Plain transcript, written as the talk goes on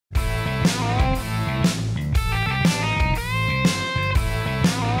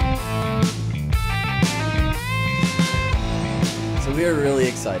We are really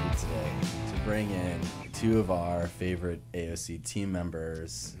excited today to bring in two of our favorite AOC team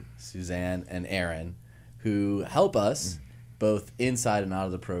members, Suzanne and Aaron, who help us both inside and out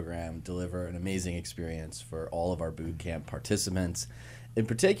of the program deliver an amazing experience for all of our boot camp participants, and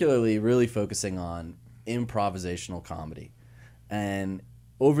particularly really focusing on improvisational comedy. And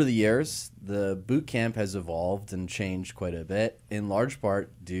over the years, the boot camp has evolved and changed quite a bit, in large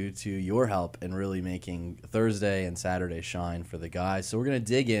part due to your help in really making Thursday and Saturday shine for the guys. So we're going to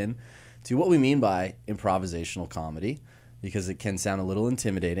dig in to what we mean by improvisational comedy, because it can sound a little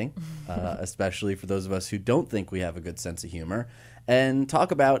intimidating, especially for those of us who don't think we have a good sense of humor, and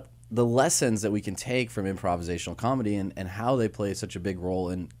talk about the lessons that we can take from improvisational comedy and how they play such a big role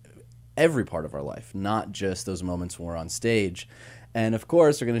in every part of our life, not just those moments when we're on stage. And of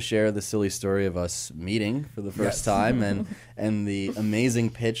course, we're going to share the silly story of us meeting for the first time and the amazing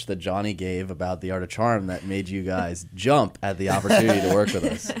pitch that Johnny gave about the Art of Charm that made you guys jump at the opportunity to work with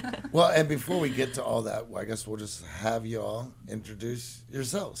us. Well, and before we get to all that, I guess we'll just have you all introduce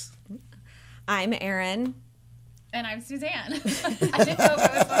yourselves. I'm Erin. And I'm Suzanne. I didn't know if it was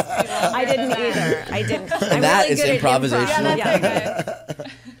supposed to be longer. I didn't either. I didn't. And I'm that really is good improvisational. At improv. Yeah, that's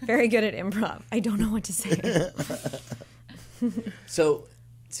okay. Very good at improv. I don't know what to say. So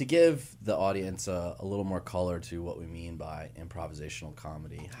to give the audience a little more color to what we mean by improvisational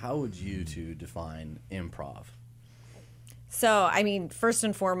comedy, how would you two define improv? So, I mean, first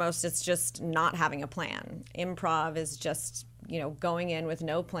and foremost, it's just not having a plan. Improv is just, going in with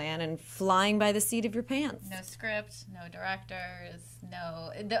no plan and flying by the seat of your pants. No script, no directors,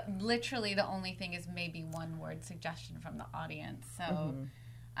 literally the only thing is maybe one word suggestion from the audience. So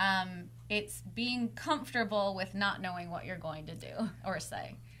it's being comfortable with not knowing what you're going to do or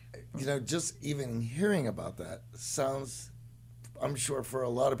say. Just even hearing about that sounds, I'm sure for a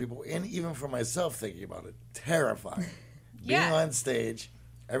lot of people, and even for myself thinking about it, terrifying. Yeah. Being on stage,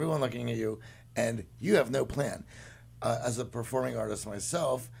 everyone looking at you, and you have no plan. As a performing artist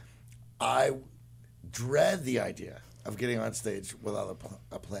myself, I dread the idea of getting on stage without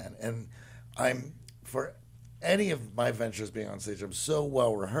a plan. And for any of my ventures being on stage, I'm so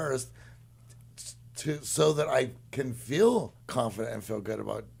well rehearsed so that I can feel confident and feel good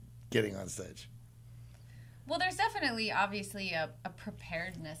about getting on stage. Well, there's definitely, obviously, a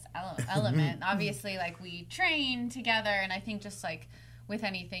preparedness element. Obviously, we train together, and I think just with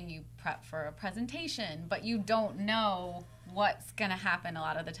anything, you prep for a presentation, but you don't know what's going to happen a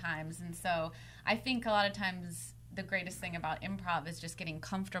lot of the times. And so I think a lot of times the greatest thing about improv is just getting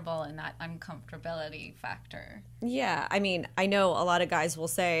comfortable in that uncomfortability factor. Yeah, I mean, I know a lot of guys will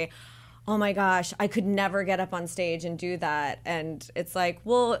say, oh my gosh, I could never get up on stage and do that. And it's like,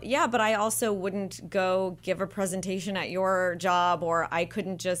 well, yeah, but I also wouldn't go give a presentation at your job, or I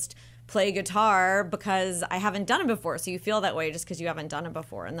couldn't just play guitar because I haven't done it before. So you feel that way just because you haven't done it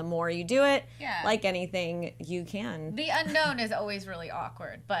before. And the more you do it, like anything, you can. The unknown is always really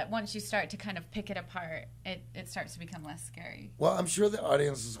awkward. But once you start to kind of pick it apart, it starts to become less scary. Well, I'm sure the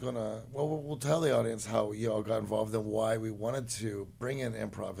audience is going to, we'll tell the audience how you all got involved and why we wanted to bring in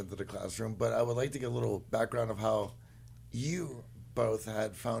improv into the classroom. But I would like to get a little background of how you both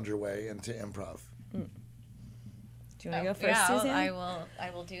had found your way into improv. Do you want to go first, Susan? I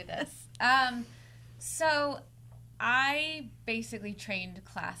will do this. So I basically trained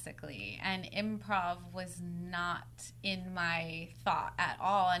classically, and improv was not in my thought at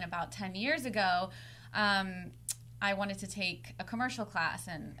all. And about 10 years ago, I wanted to take a commercial class,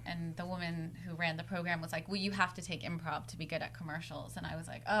 and the woman who ran the program was like, well, you have to take improv to be good at commercials. And I was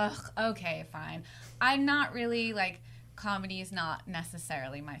like, ugh, okay, fine. I'm not really, comedy is not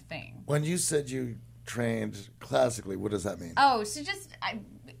necessarily my thing. When you said you trained classically, what does that mean? Oh, so just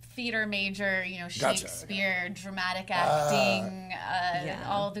theater major, Shakespeare, dramatic acting,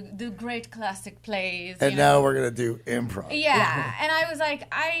 all the great classic plays. And now we're going to do improv. Yeah, and I was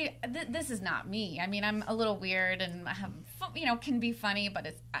like, this is not me. I mean, I'm a little weird and I have, can be funny,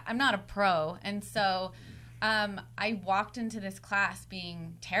 but I'm not a pro. And so I walked into this class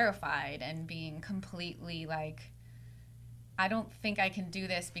being terrified and being completely I don't think I can do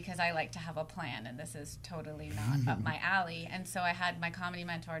this because I like to have a plan, and this is totally not up my alley. And so I had my comedy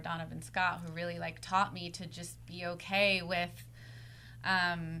mentor, Donovan Scott, who really taught me to just be okay with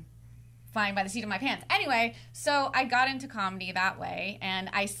flying by the seat of my pants. Anyway, so I got into comedy that way, and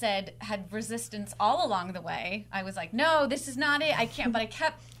I had resistance all along the way. I was like, no, this is not it. I can't. But I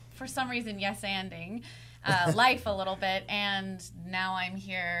kept, for some reason, yes-anding life a little bit, and now I'm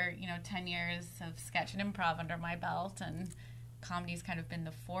here, 10 years of sketch and improv under my belt, and comedy's kind of been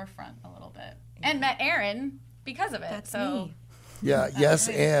the forefront a little bit. And met Aaron because of it. That's so me. Yeah, yes,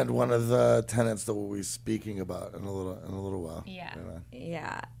 and one of the tenets that we'll be speaking about in a little while. Yeah.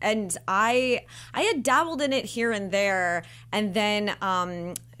 Yeah, and I had dabbled in it here and there, and then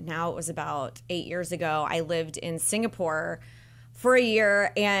now it was about 8 years ago. I lived in Singapore for a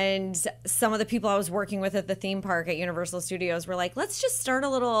year, and some of the people I was working with at the theme park at Universal Studios were like, "Let's just start a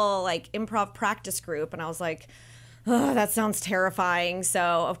little like improv practice group," and I was like, oh, that sounds terrifying. So,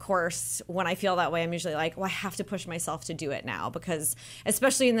 of course, when I feel that way, I'm usually like, well, I have to push myself to do it now, because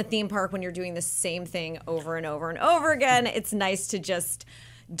especially in the theme park, when you're doing the same thing over and over and over again, it's nice to just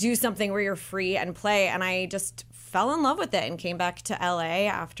do something where you're free and play. And I just fell in love with it and came back to LA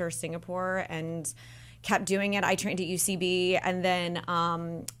after Singapore and kept doing it. I trained at UCB and then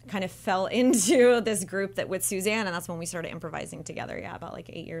kind of fell into this group that with Suzanne, and that's when we started improvising together. Yeah, about like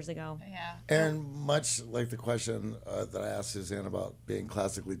 8 years ago. Yeah. And much like the question that I asked Suzanne about being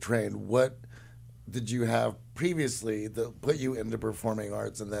classically trained, what did you have previously that put you into performing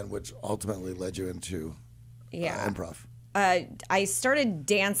arts, and then which ultimately led you into improv? I started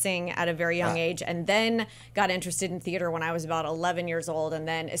dancing at a very young age, and then got interested in theater when I was about 11 years old. And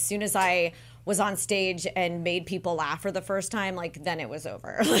then as soon as I was on stage and made people laugh for the first time, like then it was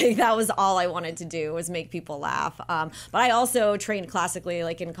over. Like that was all I wanted to do, was make people laugh. But I also trained classically,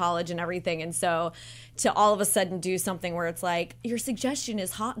 like in college and everything. And so to all of a sudden do something where it's like, your suggestion is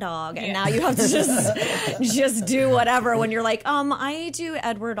hot dog, and now you have to just do whatever, when you're like, I do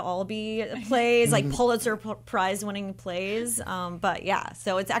Edward Albee plays, like Pulitzer Prize winning plays. But yeah,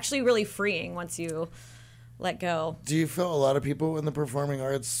 so it's actually really freeing once you let go. Do you feel a lot of people in the performing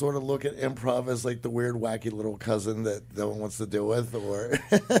arts sort of look at improv as like the weird, wacky little cousin that no one wants to deal with? Or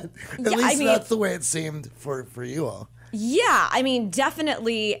at least that's the way it seemed for you all. Yeah, I mean,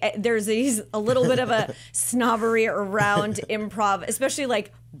 definitely there's a little bit of a snobbery around improv, especially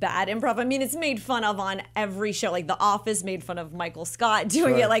like bad improv. I mean, it's made fun of on every show. Like The Office made fun of Michael Scott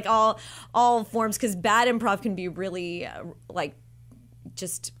doing it, like all forms, because bad improv can be really like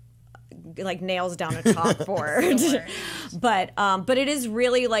just like nails down a chalkboard. but it is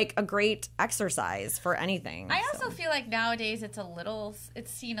really like a great exercise for anything. I also feel like nowadays it's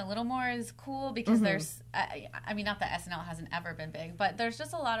seen a little more as cool, because there's I mean, not that SNL hasn't ever been big, but there's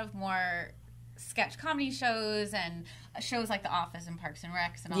just a lot of more sketch comedy shows and shows like The Office and Parks and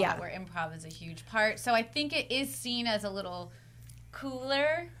Recs and all that, where improv is a huge part. So I think it is seen as a little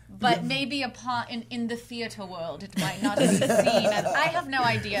cooler, but maybe in the theater world it might not be seen as, I have no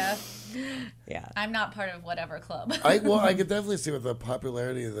idea. Yeah, I'm not part of whatever club. I could definitely see with the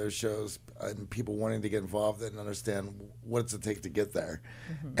popularity of those shows and people wanting to get involved and understand what it's to take to get there.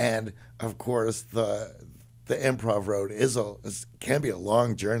 And of course the improv road can be a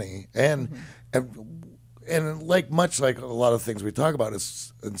long journey, and much like a lot of things we talk about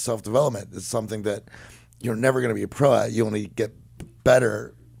is in self-development, it's something that you're never going to be a pro at. You only get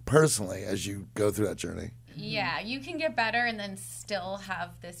better personally as you go through that journey. Yeah, you can get better and then still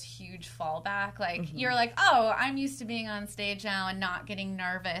have this huge fallback. Like, you're like, oh, I'm used to being on stage now and not getting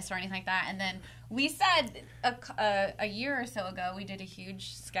nervous or anything like that. And then we said a year or so ago, we did a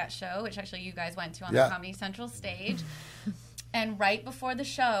huge sketch show, which actually you guys went to on the Comedy Central stage. And right before the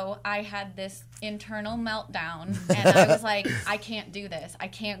show, I had this internal meltdown. And I was like, I can't do this. I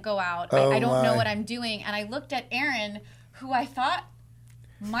can't go out. I don't know what I'm doing. And I looked at Aaron, who I thought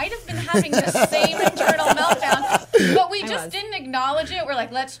might have been having the same internal meltdown, but we just didn't acknowledge it. We're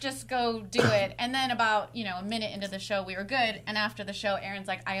like, let's just go do it. And then about, a minute into the show, we were good. And after the show, Aaron's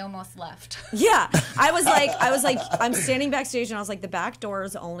like, I almost left. Yeah. I was like, I'm standing backstage and I was like, the back door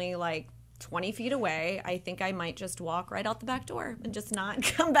is only like 20 feet away. I think I might just walk right out the back door and just not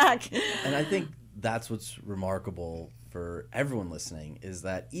come back. And I think that's what's remarkable for everyone listening, is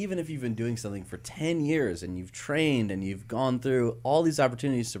that even if you've been doing something for 10 years and you've trained and you've gone through all these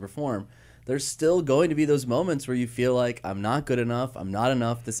opportunities to perform, there's still going to be those moments where you feel like, I'm not good enough, I'm not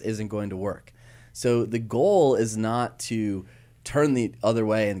enough, this isn't going to work. So the goal is not to turn the other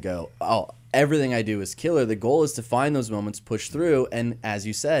way and go, oh, everything I do is killer. The goal is to find those moments, push through, and as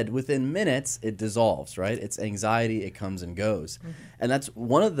you said, within minutes, it dissolves, right? It's anxiety, it comes and goes. And that's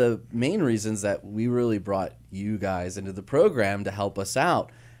one of the main reasons that we really brought you guys into the program, to help us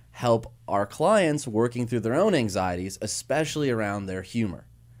out, help our clients working through their own anxieties, especially around their humor.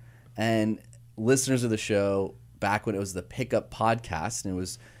 And listeners of the show, back when it was the Pickup Podcast, and it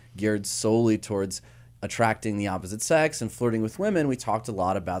was geared solely towards attracting the opposite sex and flirting with women, we talked a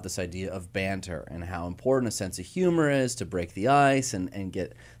lot about this idea of banter and how important a sense of humor is to break the ice and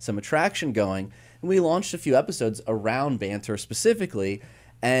get some attraction going. And we launched a few episodes around banter specifically,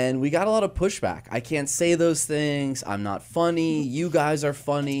 and we got a lot of pushback. I can't say those things. I'm not funny. You guys are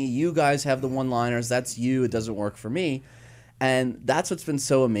funny. You guys have the one-liners. That's you. It doesn't work for me. And that's what's been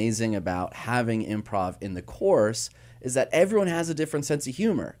so amazing about having improv in the course is that everyone has a different sense of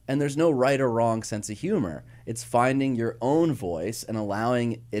humor, and there's no right or wrong sense of humor. It's finding your own voice and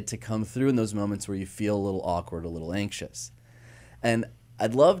allowing it to come through in those moments where you feel a little awkward, a little anxious. And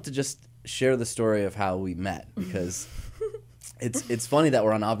I'd love to just share the story of how we met, because it's funny that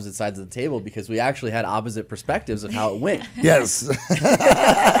we're on opposite sides of the table, because we actually had opposite perspectives of how it went. Yes.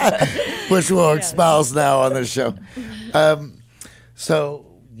 Which we'll espouse now on this show. So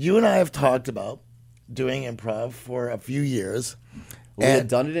you and I have talked about doing improv for a few years. We had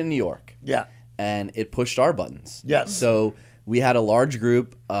done it in New York. Yeah. And it pushed our buttons. Yes. So we had a large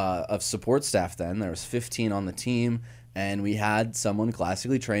group of support staff then. There was 15 on the team. And we had someone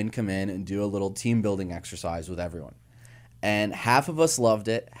classically trained come in and do a little team building exercise with everyone. And half of us loved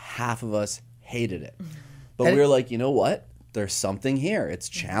it. Half of us hated it. But we were like, you know what? There's something here. It's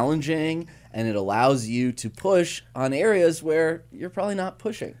challenging, and it allows you to push on areas where you're probably not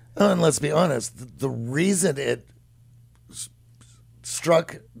pushing. Oh, and let's be honest, the reason it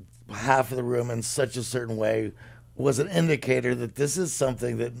struck half of the room in such a certain way was an indicator that this is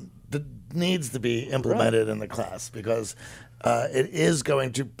something that needs to be implemented in the class, because it is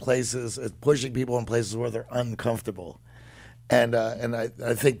going to places, it's pushing people in places where they're uncomfortable. And I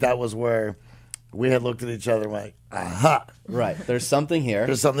think that was where we had looked at each other and went, aha. Right. There's something here.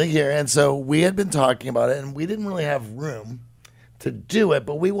 There's something here. And so we had been talking about it, and we didn't really have room to do it,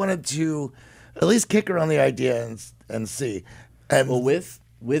 but we wanted to at least kick around the idea and see. And well, with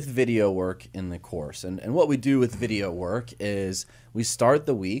video work in the course, and what we do with video work is we start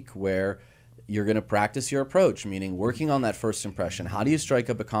the week where you're going to practice your approach, meaning working on that first impression. How do you strike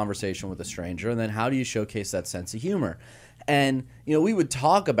up a conversation with a stranger? And then how do you showcase that sense of humor? And, you know, we would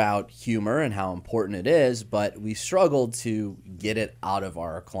talk about humor and how important it is, but we struggled to get it out of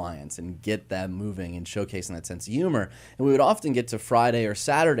our clients and get them moving and showcasing that sense of humor. And we would often get to Friday or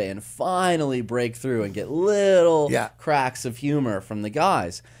Saturday and finally break through and get little cracks of humor from the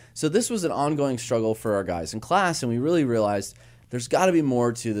guys. So this was an ongoing struggle for our guys in class, and we really realized there's got to be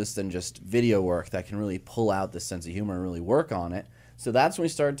more to this than just video work that can really pull out this sense of humor and really work on it. So that's when we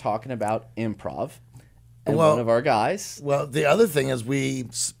started talking about improv. And one of our guys. Well, the other thing is we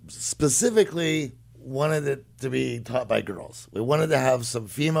specifically wanted it to be taught by girls. We wanted to have some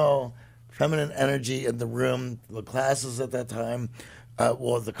feminine energy in the room. The classes at that time,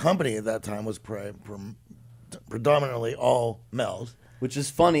 the company at that time was predominantly all males. Which is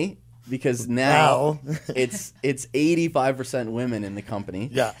funny, because now it's 85% women in the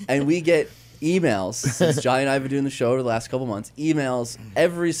company. Yeah. And we get emails, since Johnny and I have been doing the show over the last couple months, emails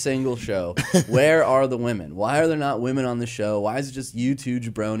every single show. Where are the women? Why are there not women on the show? Why is it just you two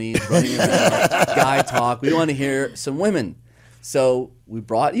jabronis running around, guy talk? We want to hear some women. So we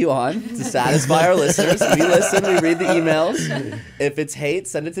brought you on to satisfy our listeners. We listen, we read the emails. If it's hate,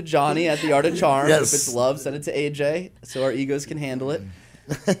 send it to Johnny at The Art of Charm. Yes. If it's love, send it to AJ so our egos can handle it.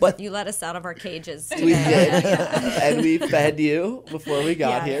 But you let us out of our cages today. we did, and we fed you before we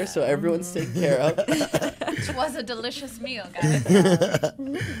got here, so everyone's taken care of. Which was a delicious meal, guys.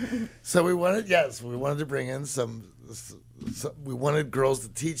 So we wanted to bring in we wanted girls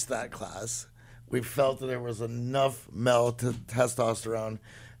to teach that class. We felt that there was enough male testosterone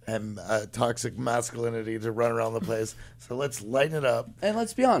and toxic masculinity to run around the place. So let's lighten it up. And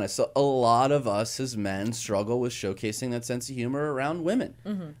let's be honest, so a lot of us as men struggle with showcasing that sense of humor around women,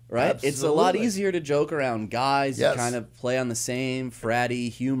 right? Absolutely. It's a lot easier to joke around guys. Yes. You kind of play on the same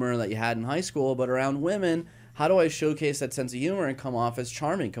fratty humor that you had in high school, but around women, how do I showcase that sense of humor and come off as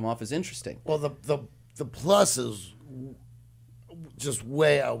charming, come off as interesting? Well, the pluses just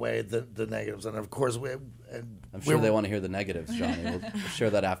way outweigh the negatives, and of course I'm sure they want to hear the negatives, Johnny. We'll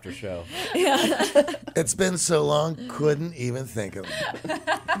share that after show. It's been so long, couldn't even think of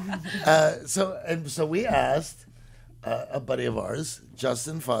it. So we asked a buddy of ours,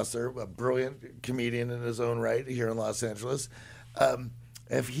 Justin Foster, a brilliant comedian in his own right here in Los Angeles,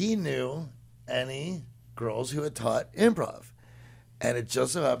 if he knew any girls who had taught improv. And it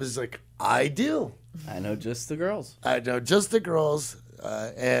just so happens, like, I do. I know just the girls.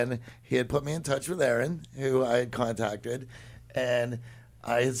 And he had put me in touch with Erin, who I had contacted, and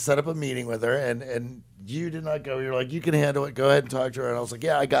I had set up a meeting with her, and you did not go. You're like, you can handle it. Go ahead and talk to her. And I was like,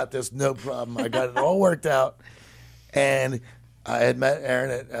 yeah, I got this. No problem. I got it all worked out. And I had met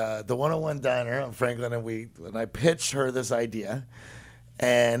Erin at the 101 Diner on Franklin, and I pitched her this idea,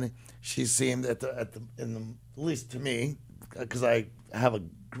 and she seemed at least to me, because I have a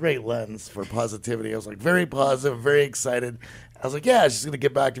great lens for positivity. I was like very positive, very excited. I was like, yeah, she's going to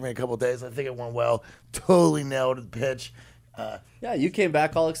get back to me in a couple of days. I think it went well. Totally nailed the pitch. Yeah, you came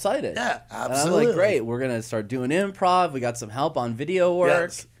back all excited. Yeah, And absolutely. I'm like, great, we're going to start doing improv. We got some help on video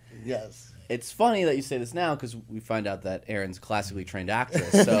work. Yes. It's funny that you say this now because we find out that Erin's a classically trained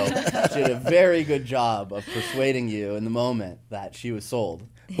actress. So she did a very good job of persuading you in the moment that she was sold.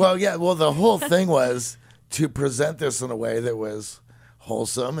 Well, yeah. Well, the whole thing was to present this in a way that was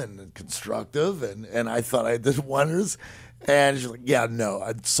wholesome and constructive, and I thought I did wonders. And she's like, "Yeah, no,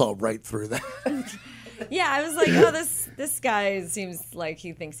 I saw right through that." Yeah, I was like, oh, this guy seems like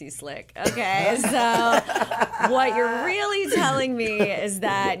he thinks he's slick. Okay, so what you're really telling me is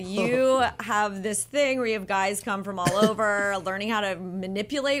that you have this thing where you have guys come from all over, learning how to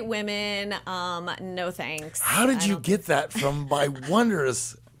manipulate women. No thanks. How did you get that from my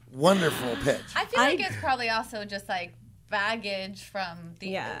wonderful pitch? I feel like it's probably also just like baggage from the.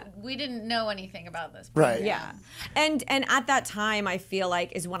 Yeah. We didn't know anything about this. Right. Yeah, and at that time, I feel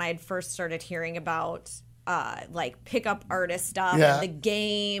like is when I had first started hearing about like pickup artist stuff Yeah. and the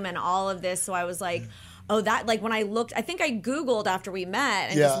game and all of this. So I was like, oh, that like when I looked, I think I Googled after we met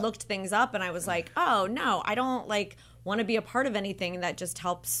and Yeah. just looked things up, and I was like, oh no, I don't like want to be a part of anything that just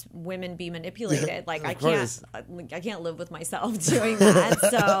helps women be manipulated. Like I course. can't live with myself doing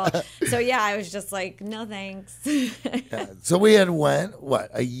that. So yeah, I was just like, no thanks. Yeah. So we had went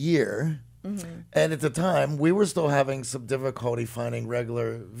a year, and at the time we were still having some difficulty finding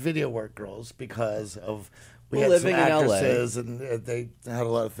regular video work girls because of we Well, had living some in LA. actresses and they had a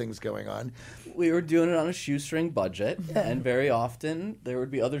lot of things going on. We were doing it on a shoestring budget, and very often there would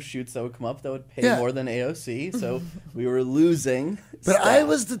be other shoots that would come up that would pay Yeah. more than AOC, so we were losing. But staff. I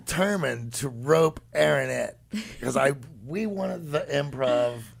was determined to rope Erin in because we wanted the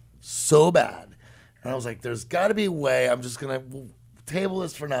improv so bad, and I was like, "There's got to be a way. I'm just gonna table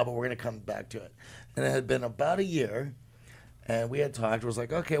this for now, but we're gonna come back to it." And it had been about a year, and we had talked. It was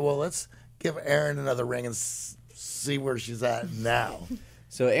like, "Okay, well, let's give Erin another ring and see where she's at now."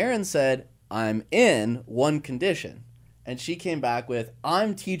 So Erin said, I'm in one condition. And she came back with,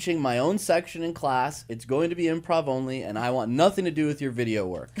 I'm teaching my own section in class. It's going to be improv only, and I want nothing to do with your video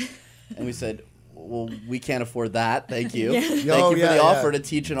work. And we said, well, we can't afford that. Thank you. Thank you for the offer to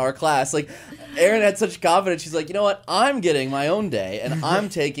teach in our class. Like, Erin had such confidence. She's like, you know what? I'm getting my own day, and I'm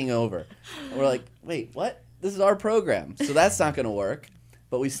taking over. And we're like, wait, what? This is our program. So that's not going to work.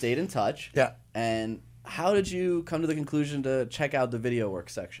 But we stayed in touch. Yeah. And how did you come to the conclusion to check out the video work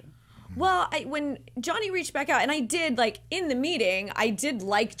section? Well, when Johnny reached back out, and I did, like, in the meeting, I did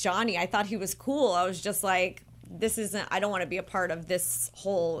like Johnny. I thought he was cool. I was just like, I don't want to be a part of this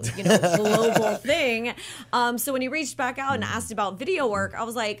whole, global thing. So when he reached back out and asked about video work, I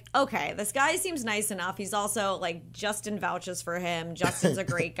was like, okay, this guy seems nice enough. He's also, like, Justin vouches for him. Justin's a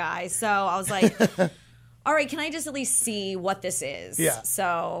great guy. So I was like, all right, can I just at least see what this is? Yeah.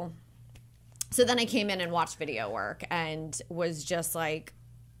 So then I came in and watched video work and was just like,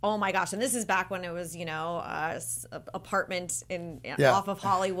 oh my gosh. And this is back when it was, apartment off of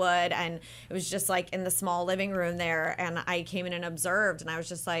Hollywood. And it was just like in the small living room there. And I came in and observed, and I was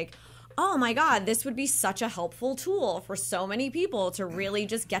just like, oh my God, this would be such a helpful tool for so many people to really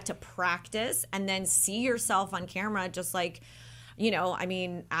just get to practice and then see yourself on camera, just like,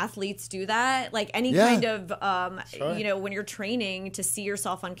 athletes do that. Like any kind of, when you're training, to see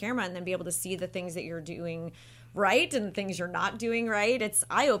yourself on camera and then be able to see the things that you're doing right and the things you're not doing right. It's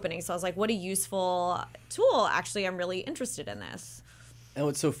eye-opening. So I was like, what a useful tool. Actually, I'm really interested in this. And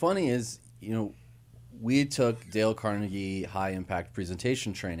what's so funny is, we took Dale Carnegie high impact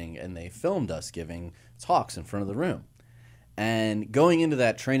presentation training, and they filmed us giving talks in front of the room. And going into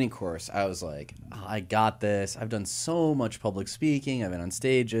that training course, I was like, I got this. I've done so much public speaking. I've been on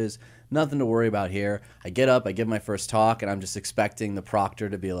stages. Nothing to worry about here. I get up, I give my first talk, and I'm just expecting the proctor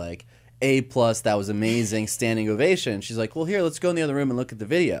to be like, A+, that was amazing, standing ovation. She's like, well, here, let's go in the other room and look at the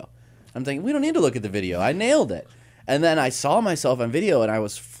video. I'm thinking, we don't need to look at the video. I nailed it. And then I saw myself on video, and I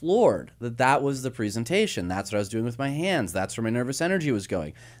was floored that was the presentation. That's what I was doing with my hands. That's where my nervous energy was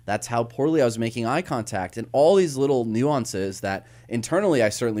going. That's how poorly I was making eye contact, and all these little nuances that internally I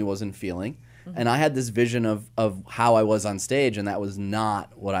certainly wasn't feeling. Mm-hmm. And I had this vision of how I was on stage, and that was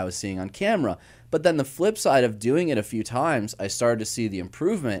not what I was seeing on camera. But then the flip side of doing it a few times, I started to see the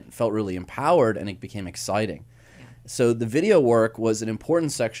improvement, felt really empowered, and it became exciting. So the video work was an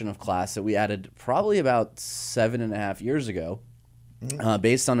important section of class that we added probably about 7.5 years ago,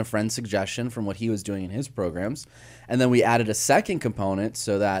 based on a friend's suggestion from what he was doing in his programs. And then we added a second component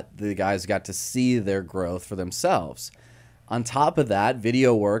so that the guys got to see their growth for themselves. On top of that,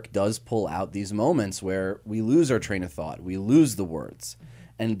 video work does pull out these moments where we lose our train of thought, we lose the words.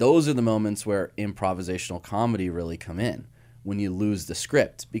 And those are the moments where improvisational comedy really come in, when you lose the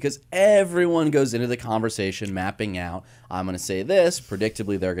script, because everyone goes into the conversation mapping out, I'm going to say this,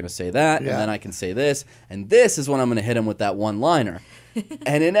 predictably they're going to say that, and then I can say this, and this is when I'm going to hit them with that one-liner.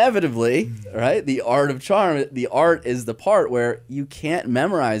 And inevitably, right, the art of charm, the art is the part where you can't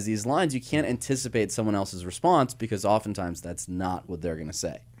memorize these lines. You can't anticipate someone else's response because oftentimes that's not what they're going to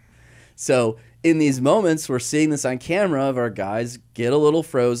say. So in these moments, we're seeing this on camera of our guys get a little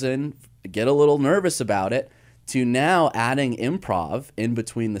frozen, get a little nervous about it, to now adding improv in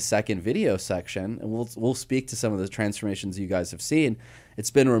between the second video section. And we'll speak to some of the transformations you guys have seen.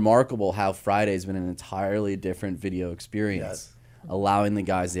 It's been remarkable how Friday's been an entirely different video experience, allowing the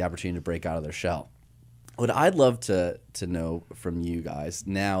guys the opportunity to break out of their shell. What I'd love to know from you guys,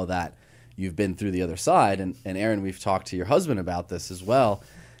 now that you've been through the other side, and Aaron, we've talked to your husband about this as well,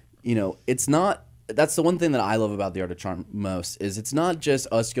 you know, it's not, that's the one thing that I love about the Art of Charm most, is it's not just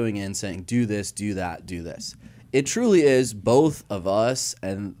us going in saying, do this, do that, do this. It truly is both of us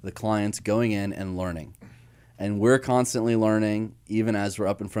and the clients going in and learning. And we're constantly learning, even as we're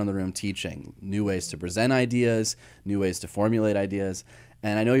up in front of the room teaching, new ways to present ideas, new ways to formulate ideas.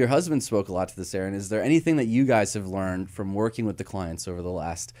 And I know your husband spoke a lot to this, Aaron. Is there anything that you guys have learned from working with the clients over the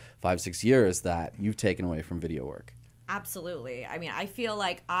last 5-6 years that you've taken away from video work? Absolutely. I mean, I feel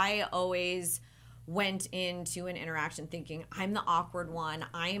like I always went into an interaction thinking I'm the awkward one,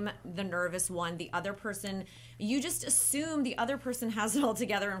 I'm the nervous one, the other person, you just assume the other person has it all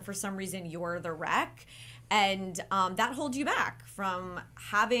together, and for some reason you're the wreck, and that holds you back from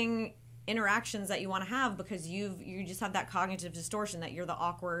having interactions that you want to have, because you just have that cognitive distortion that you're the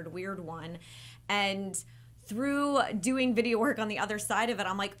awkward, weird one. And through doing video work on the other side of it,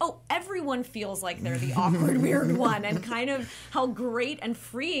 I'm like, oh, everyone feels like they're the awkward, weird one, and kind of how great and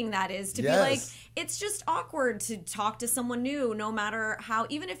freeing that is to be like, it's just awkward to talk to someone new, no matter how,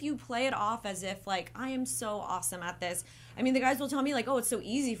 even if you play it off as if like, I am so awesome at this. I mean, the guys will tell me like, oh, it's so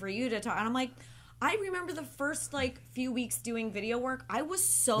easy for you to talk. And I'm like, I remember the first like few weeks doing video work, I was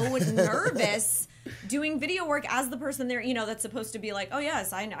so nervous doing video work as the person there, you know, that's supposed to be like, oh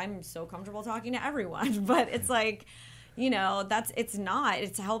yes, I'm so comfortable talking to everyone. But it's like, you know,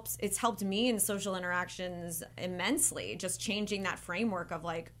 it's helped me in social interactions immensely, just changing that framework of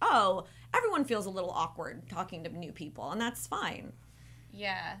like, oh, everyone feels a little awkward talking to new people, and that's fine.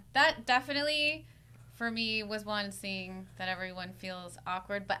 Yeah, that definitely for me was one, seeing that everyone feels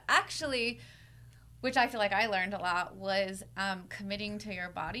awkward, but actually, which I feel like I learned a lot, was committing to your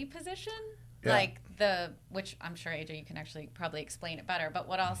body position. Yeah. Like which I'm sure, AJ, you can actually probably explain it better. But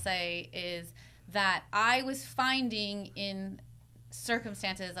what I'll say is that I was finding in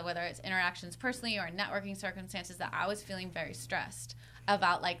circumstances, whether it's interactions personally or networking circumstances, that I was feeling very stressed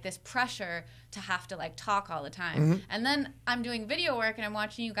about like this pressure to have to like talk all the time. Mm-hmm. And then I'm doing video work and I'm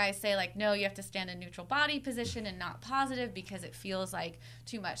watching you guys say like, no, you have to stand in neutral body position and not positive because it feels like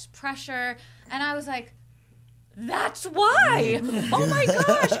too much pressure. And I was like, that's why. Oh my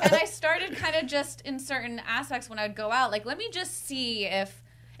gosh. And I started kind of just in certain aspects when I would go out, like, let me just see if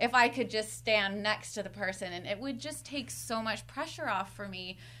I could just stand next to the person, and it would just take so much pressure off for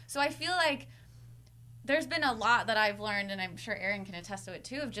me. So I feel like there's been a lot that I've learned, and I'm sure Aaron can attest to it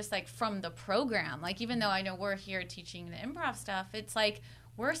too, of just like from the program. Like, even though I know we're here teaching the improv stuff, it's like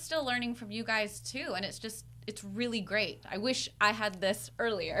we're still learning from you guys too, and it's really great. I wish I had this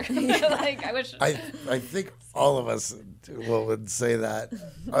earlier. Like, I wish. I think all of us would say that.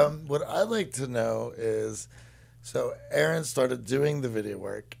 What I'd like to know is, so Erin started doing the video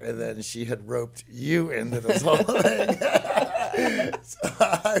work, and then she had roped you into this whole thing. So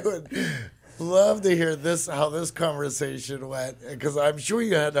I would love to hear how this conversation went, because I'm sure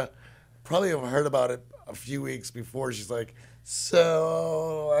you had to probably have heard about it a few weeks before. She's like,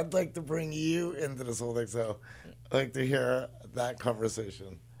 so I'd like to bring you into this whole thing. So I'd like to hear that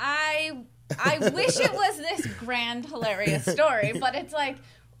conversation. I wish it was this grand, hilarious story, but it's like,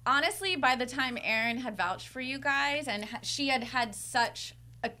 honestly, by the time Erin had vouched for you guys, and she had such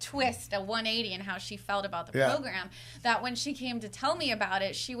a twist, a 180 in how she felt about the program, that when she came to tell me about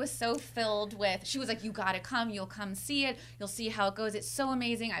it, she was so filled with, she was like, you gotta come, you'll come see it, you'll see how it goes, it's so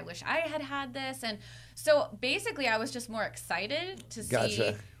amazing, I wish I had this. And so basically I was just more excited to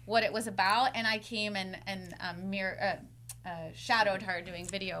see what it was about, and I came and shadowed her doing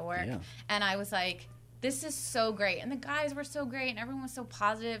video work, and I was like, this is so great. And the guys were so great, and everyone was so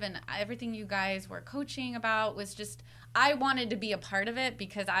positive, and everything you guys were coaching about was just, I wanted to be a part of it,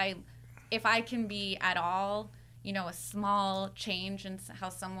 because if I can be at all, you know, a small change in how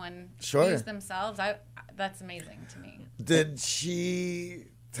someone views themselves, that's amazing to me. Did she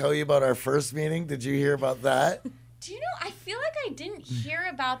tell you about our first meeting? Did you hear about that? Do you know, I feel like I didn't hear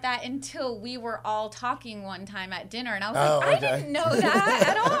about that until we were all talking one time at dinner, and I was like, I didn't know that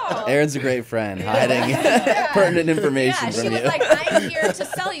at all. Erin's a great friend, hiding pertinent information Yeah, from she you. was like, I'm here to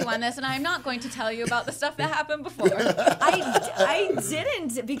sell you on this, and I'm not going to tell you about the stuff that happened before. I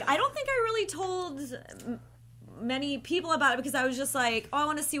didn't. I don't think I really told many people about it because I was just like, oh, I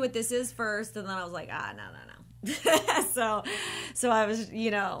want to see what this is first, and then I was like, no. so I was,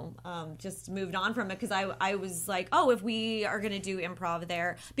 just moved on from it because I was like, oh, if we are going to do improv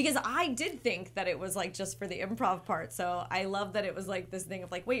there, because I did think that it was like just for the improv part. So I love that it was like this thing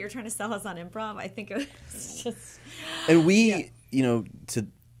of like, wait, you're trying to sell us on improv? I think it was just. And we, to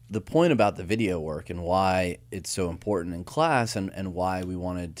the point about the video work and why it's so important in class and why we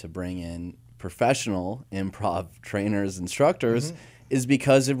wanted to bring in professional improv trainers, instructors, is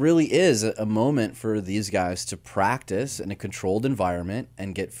because it really is a moment for these guys to practice in a controlled environment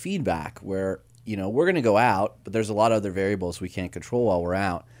and get feedback where, we're going to go out, but there's a lot of other variables we can't control while we're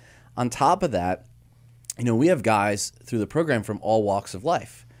out. On top of that, we have guys through the program from all walks of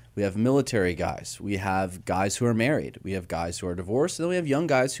life. We have military guys. We have guys who are married. We have guys who are divorced. And then we have young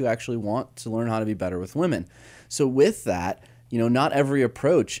guys who actually want to learn how to be better with women. So with that, not every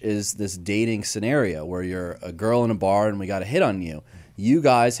approach is this dating scenario where you're a girl in a bar and we got a hit on you. You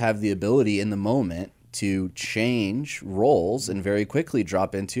guys have the ability in the moment to change roles and very quickly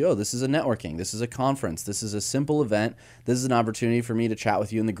drop into, oh, this is a networking, this is a conference, this is a simple event, this is an opportunity for me to chat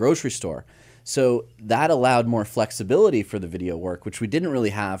with you in the grocery store. So that allowed more flexibility for the video work, which we didn't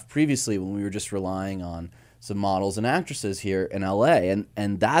really have previously when we were just relying on some models and actresses here in LA.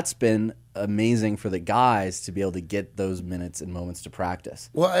 And that's been amazing for the guys to be able to get those minutes and moments to practice.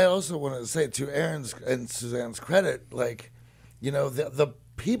 Well, I also want to say, to Erin's and Suzanne's credit, like, the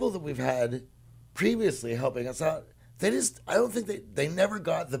people that we've had previously helping us out, I don't think they never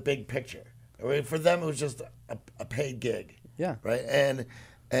got the big picture. I mean, for them, it was just a paid gig. Yeah. Right. And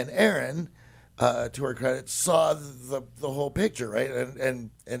Erin, to her credit, saw the whole picture, right?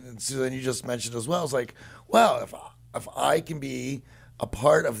 And Suzanne, you just mentioned as well, it's like, wow, if I can be a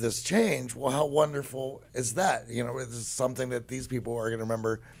part of this change, well, how wonderful is that? This is something that these people are going to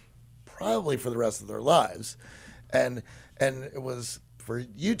remember probably for the rest of their lives. And it was for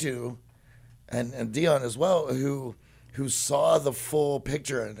you two and Dion as well, who saw the full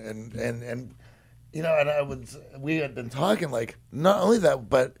picture and we had been talking, like, not only that,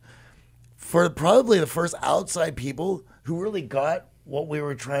 but for probably the first outside people who really got what we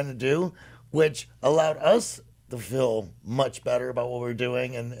were trying to do, which allowed us to feel much better about what we're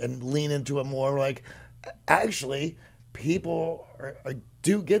doing and lean into it more. Like, actually, people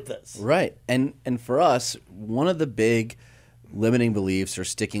do get this. Right. And for us, one of the big limiting beliefs or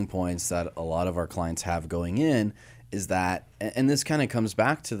sticking points that a lot of our clients have going in is that, and this kind of comes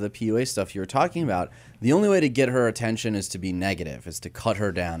back to the PUA stuff you were talking about, the only way to get her attention is to be negative, is to cut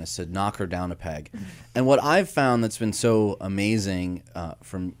her down, is to knock her down a peg. And what I've found that's been so amazing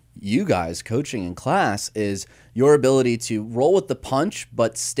from you guys coaching in class is your ability to roll with the punch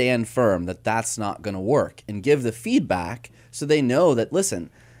but stand firm that that's not going to work and give the feedback so they know that, listen,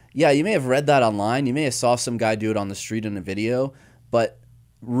 yeah, you may have read that online, you may have saw some guy do it on the street in a video, but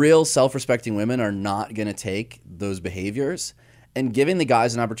real self-respecting women are not going to take those behaviors. And giving the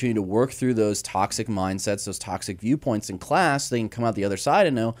guys an opportunity to work through those toxic mindsets, those toxic viewpoints in class, they can come out the other side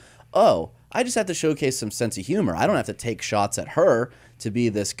and know, oh, I just have to showcase some sense of humor. I don't have to take shots at her to be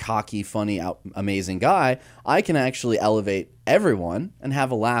this cocky, funny, amazing guy. I can actually elevate everyone and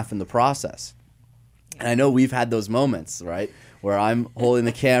have a laugh in the process. And I know we've had those moments, right, where I'm holding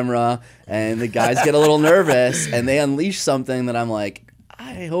the camera and the guys get a little nervous and they unleash something that I'm like,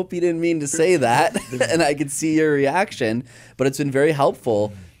 I hope you didn't mean to say that. And I could see your reaction. But it's been very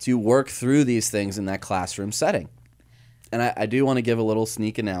helpful to work through these things in that classroom setting. And I do want to give a little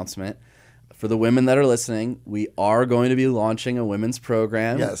sneak announcement. For the women that are listening, we are going to be launching a women's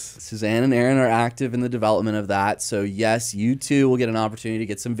program. Yes. Suzanne and Erin are active in the development of that. So yes, you too will get an opportunity to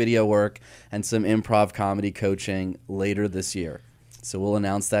get some video work and some improv comedy coaching later this year. So we'll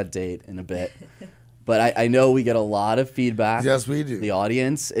announce that date in a bit. But I know we get a lot of feedback. Yes, we do. The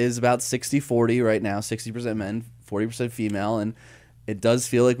audience is about 60-40 right now, 60% men, 40% female. And it does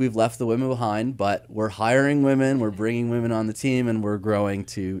feel like we've left the women behind, but we're hiring women, we're bringing women on the team, and we're growing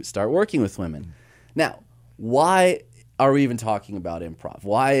to start working with women. Now, why are we even talking about improv?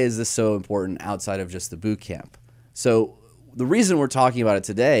 Why is this so important outside of just the boot camp? So the reason we're talking about it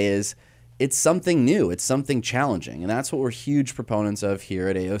today is it's something new, it's something challenging, and that's what we're huge proponents of here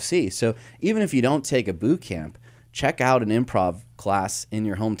at AOC. So even if you don't take a boot camp, check out an improv class in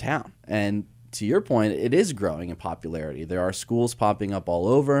your hometown and to your point, it is growing in popularity. There are schools popping up all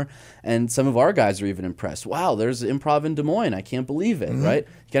over, and some of our guys are even impressed. Wow, there's improv in Des Moines. I can't believe it, right?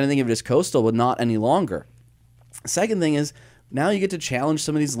 You kind of think of it as coastal, but not any longer. Second thing is, now you get to challenge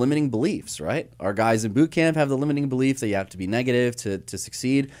some of these limiting beliefs, right? Our guys in boot camp have the limiting belief that you have to be negative to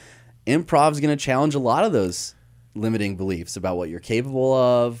succeed. Improv is going to challenge a lot of those limiting beliefs about what you're capable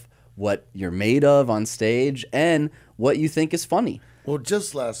of, what you're made of on stage, and what you think is funny. Well,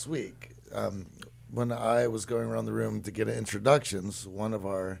 just last week, when I was going around the room to get introductions, one of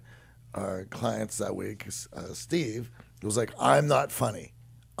our clients that week, Steve, was like, "I'm not funny.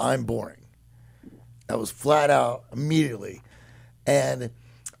 I'm boring." That was flat out immediately. And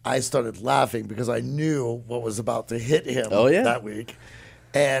I started laughing because I knew what was about to hit him that week.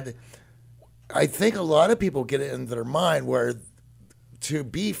 And I think a lot of people get it in their mind where to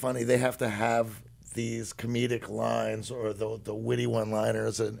be funny, they have to have these comedic lines or the witty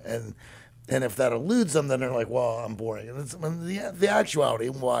one-liners. And if that eludes them, then they're like, well, I'm boring. And it's the actuality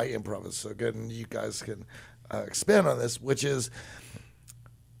and why improv is so good. And you guys can expand on this, which is,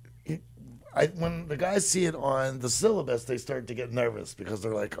 when the guys see it on the syllabus, they start to get nervous because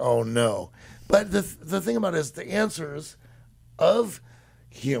they're like, oh, no. But the thing about it is the answers of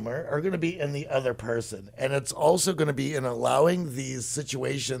humor are going to be in the other person. And it's also going to be in allowing these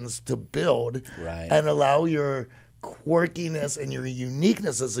situations to build and allow your quirkiness and your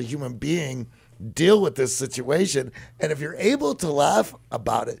uniqueness as a human being deal with this situation. And if you're able to laugh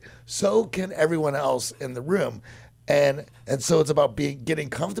about it, so can everyone else in the room. And so it's about getting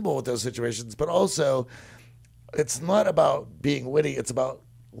comfortable with those situations, but also it's not about being witty, it's about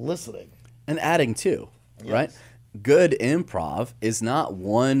listening. And adding to, right? Good improv is not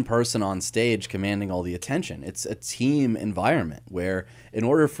one person on stage commanding all the attention. It's a team environment where in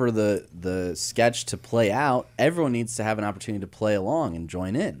order for the sketch to play out, everyone needs to have an opportunity to play along and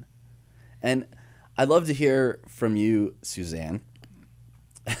join in. And I'd love to hear from you, Suzanne.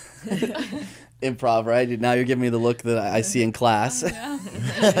 Improv, right? Now you're giving me the look that I see in class. Yeah.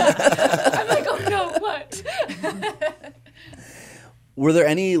 I'm like, oh no, what? Were there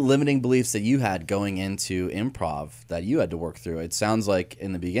any limiting beliefs that you had going into improv that you had to work through? It sounds like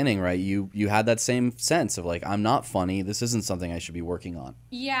in the beginning, right, you had that same sense of like, I'm not funny. This isn't something I should be working on.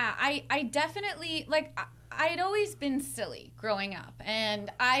 Yeah, I definitely, like, I'd always been silly growing up.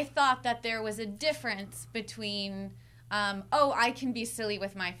 And I thought that there was a difference between... I can be silly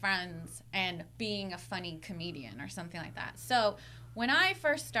with my friends and being a funny comedian or something like that. So when I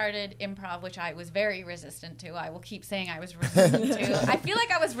first started improv, which I was very resistant to, I will keep saying I was resistant to. I feel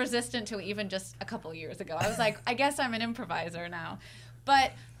like I was resistant to it even just a couple years ago. I was like, I guess I'm an improviser now.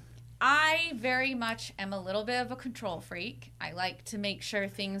 But I very much am a little bit of a control freak. I like to make sure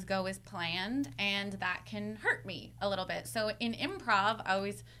things go as planned, and that can hurt me a little bit. So in improv,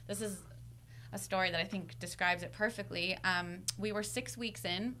 this is a story that I think describes it perfectly. We were 6 weeks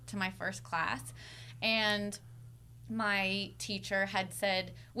in to my first class, and my teacher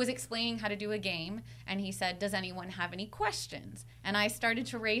was explaining how to do a game, and he said, does anyone have any questions? And I started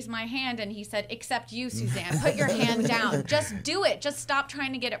to raise my hand, and he said, except you, Suzanne, put your hand down. Just do it. Just stop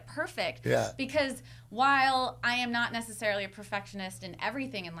trying to get it perfect. Yeah. Because while I am not necessarily a perfectionist in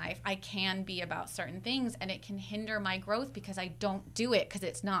everything in life, I can be about certain things, and it can hinder my growth because I don't do it because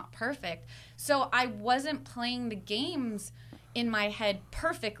it's not perfect. So I wasn't playing the games in my head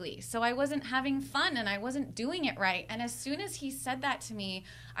perfectly. So I wasn't having fun and I wasn't doing it right. And as soon as he said that to me,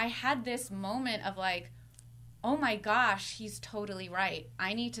 I had this moment of like, oh my gosh, he's totally right.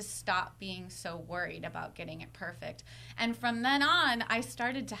 I need to stop being so worried about getting it perfect. And from then on, I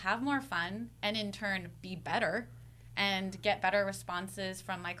started to have more fun and in turn be better and get better responses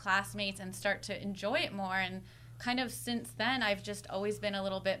from my classmates and start to enjoy it more. And kind of since then, I've just always been a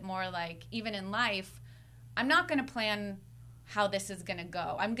little bit more like, even in life, I'm not going to plan how this is going to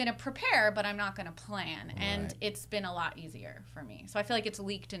go. I'm going to prepare, but I'm not going to plan. Right. And it's been a lot easier for me. So I feel like it's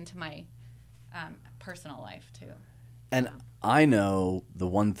leaked into my personal life too. And I know the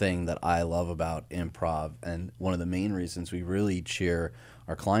one thing that I love about improv, and one of the main reasons we really cheer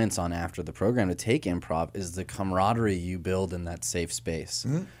our clients on after the program to take improv, is the camaraderie you build in that safe space.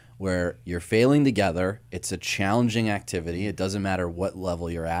 Mm-hmm. Where you're failing together. It's a challenging activity. It doesn't matter what level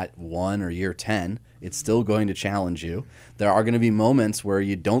you're at, 1 or year 10, it's still going to challenge you. There are going to be moments where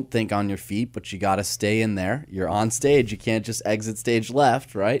you don't think on your feet, but you got to stay in there. You're on stage. You can't just exit stage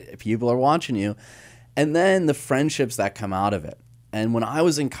left, right? People are watching you. And then the friendships that come out of it. And when I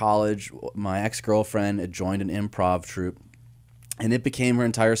was in college, my ex-girlfriend had joined an improv troupe, and it became her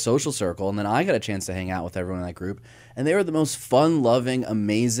entire social circle. And then I got a chance to hang out with everyone in that group. And they were the most fun-loving,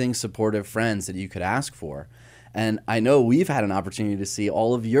 amazing, supportive friends that you could ask for. And I know we've had an opportunity to see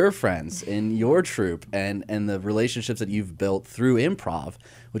all of your friends in your troupe and the relationships that you've built through improv,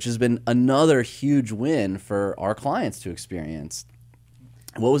 which has been another huge win for our clients to experience.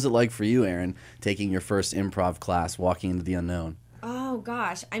 What was it like for you, Aaron, taking your first improv class, walking into the unknown? Oh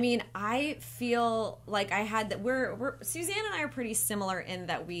gosh, I mean, I feel like I had that. We're Suzanne and I are pretty similar in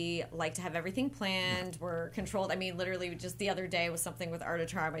that we like to have everything planned. We're controlled. I mean, literally, just the other day was something with Art of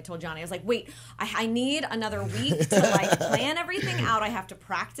Tribe. I told Johnny, I was like, wait, I need another week to like plan everything out. I have to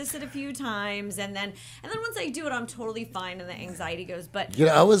practice it a few times, and then once I do it, I'm totally fine, and the anxiety goes. But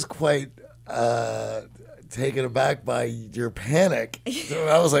I was quite taken aback by your panic. So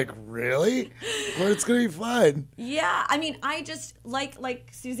I was like, really? Well, it's going to be fine. Yeah, I mean, I just, like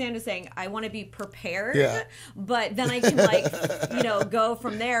Suzanne is saying, I want to be prepared, Yeah. but then I can, go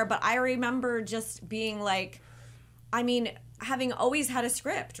from there. But I remember just being like, I mean, having always had a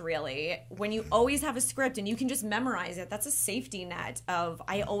script, really. When you always have a script and you can just memorize it, that's a safety net of,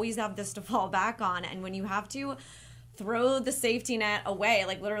 I always have this to fall back on. And when you have to throw the safety net away,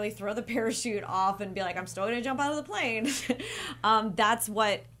 like literally throw the parachute off and be like, I'm still going to jump out of the plane. That's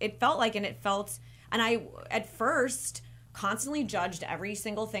what it felt like. And I, at first, constantly judged every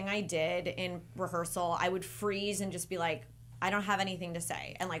single thing I did in rehearsal. I would freeze and just be like, I don't have anything to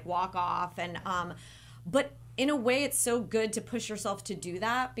say, and like walk off. And, but in a way, it's so good to push yourself to do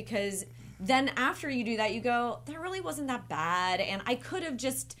that, because then after you do that, you go, that really wasn't that bad. And I could have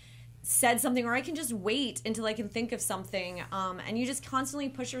just said something, or I can just wait until I can think of something. And you just constantly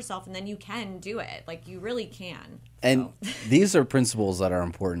push yourself, and then you can do it. Like, you really can. And these are principles that are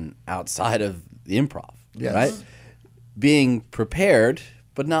important outside of the improv, Yes. right? Being prepared,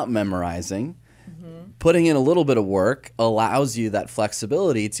 but not memorizing. Putting in a little bit of work allows you that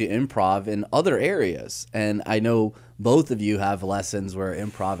flexibility to improv in other areas. And I know both of you have lessons where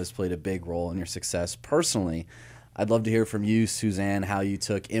improv has played a big role in your success personally. I'd love to hear from you, Suzanne, how you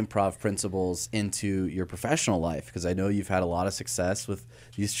took improv principles into your professional life, because I know you've had a lot of success with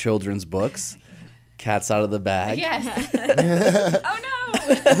these children's books. Cat's out of the bag. Yes. Oh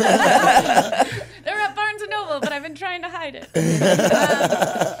no! They're at Barnes & Noble, but I've been trying to hide it.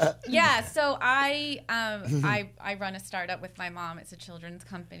 So I run a startup with my mom. It's a children's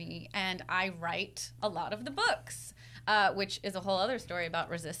company, and I write a lot of the books. Which is a whole other story about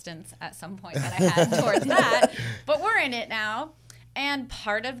resistance at some point that I had towards that. But we're in it now. And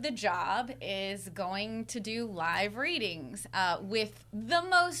part of the job is going to do live readings with the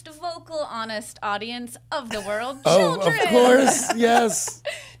most vocal, honest audience of the world, children. Oh, of course, yes.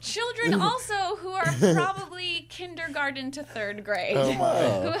 Children also who are probably kindergarten to third grade,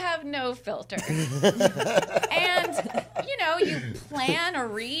 who have no filter. And, you plan a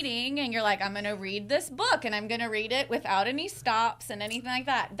reading and you're like, I'm going to read this book and I'm going to read it without any stops and anything like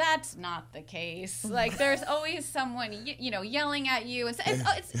that. That's not the case. Like, there's always someone, yelling at you. It's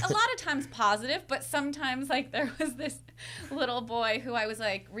a lot of times positive, but sometimes, like, there was this little boy who I was,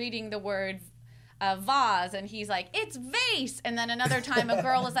 like, reading the word vase, and he's like, it's vase. And then another time a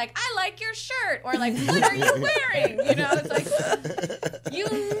girl was like, I like your shirt, or like, what are you wearing? It's like, you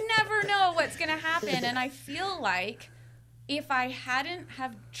never know what's going to happen. And I feel like if I hadn't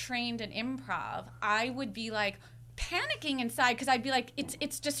have trained in improv, I would be like panicking inside, because I'd be like,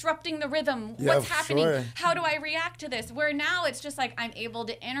 it's disrupting the rhythm. What's happening? Sure. How do I react to this? Where now it's just like I'm able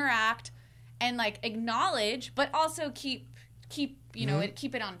to interact and like acknowledge, but also keep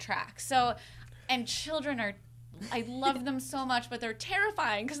it on track. So, and children are, I love them so much, but they're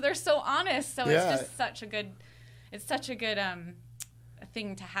terrifying because they're so honest. So it's just such a good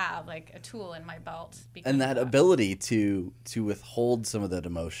thing to have, like a tool in my belt. And that ability to withhold some of that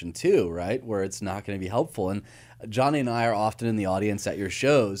emotion too, right? Where it's not going to be helpful. And Johnny and I are often in the audience at your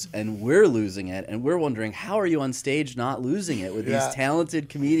shows, and we're losing it, and we're wondering, how are you on stage not losing it with these talented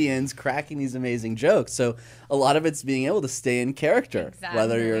comedians cracking these amazing jokes? So a lot of it's being able to stay in character,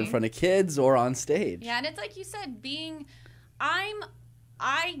 whether you're in front of kids or on stage. Yeah, and it's like you said,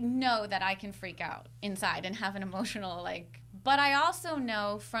 I know that I can freak out inside and have an emotional, but I also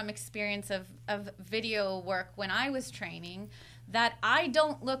know from experience of video work when I was training that I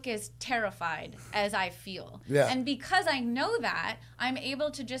don't look as terrified as I feel. Yeah. And because I know that, I'm able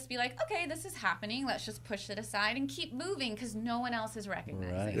to just be like, okay, this is happening. Let's just push it aside and keep moving, because no one else is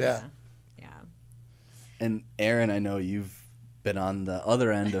recognizing it. Yeah. And Aaron, I know you've been on the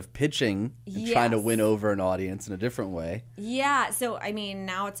other end of pitching and trying to win over an audience in a different way. Yeah. So, I mean,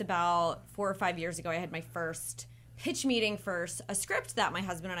 now it's about 4 or 5 years ago, I had my first pitch meeting for a script that my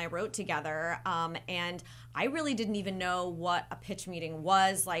husband and I wrote together, and I really didn't even know what a pitch meeting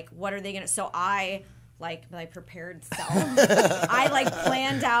was. Like, what are they gonna? So I like my prepared self. I like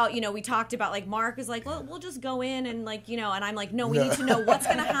planned out, you know, we talked about like Mark was like, well, we'll just go in and like, you know, and I'm like, no, we need to know what's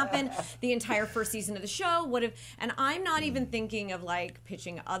going to happen the entire first season of the show. And I'm not even thinking of like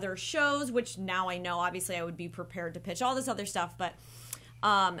pitching other shows, which now I know obviously I would be prepared to pitch all this other stuff. But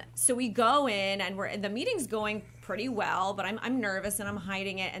so we go in and the meeting's going pretty well, but I'm nervous and I'm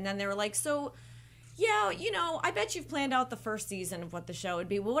hiding it. And then they were like, so yeah, you know, I bet you've planned out the first season of what the show would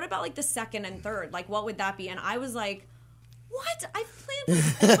be. Well, what about like the second and third? Like, what would that be? And I was like, what? I've planned.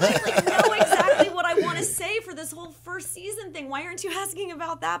 I like know exactly what I want to say for this whole first season thing. Why aren't you asking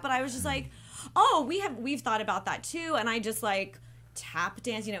about that? But I was just like, oh, we've thought about that too. And I just like tap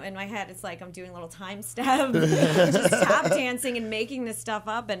dance, you know, in my head it's like I'm doing a little time step, just tap dancing and making this stuff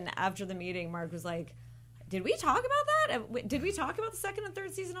up. And after the meeting, Mark was like, did we talk about that? Did we talk about the second and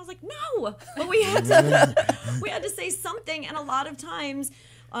third season? I was like, no, but we had to say something. And a lot of times,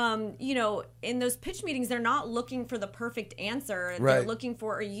 you know, in those pitch meetings, they're not looking for the perfect answer. Right. They're looking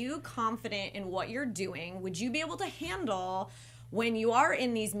for, are you confident in what you're doing? Would you be able to handle when you are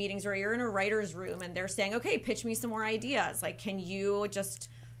in these meetings or you're in a writer's room and they're saying, okay, pitch me some more ideas. Like, can you just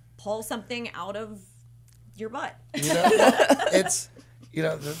pull something out of your butt? You know, it's, you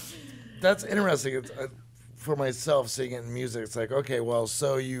know, that's interesting. It's, for myself, seeing it in music, it's like, okay, well,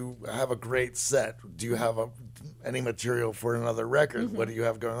 so you have a great set. Do you have any material for another record? Mm-hmm. What do you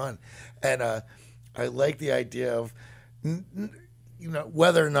have going on? And I like the idea of, you know,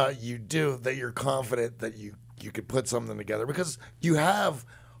 whether or not you do, that you're confident that you could put something together, because you have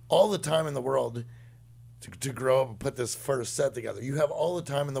all the time in the world to grow up and put this first set together. You have all the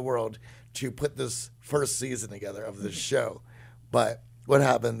time in the world to put this first season together of this show. But what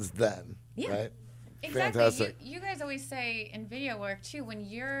happens then, right? Exactly. Fantastic. You guys always say in video work too, when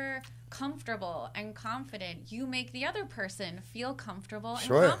you're comfortable and confident, you make the other person feel comfortable and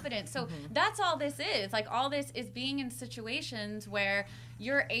confident. So that's all this is. Like, all this is being in situations where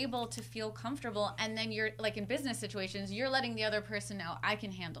you're able to feel comfortable, and then you're like in business situations, you're letting the other person know, I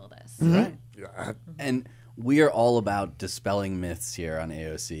can handle this. Mm-hmm. Right. Yeah. And we are all about dispelling myths here on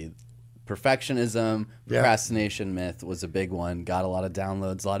AOC. Perfectionism, procrastination myth was a big one. Got a lot of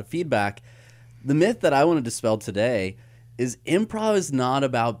downloads, a lot of feedback. The myth that I want to dispel today is improv is not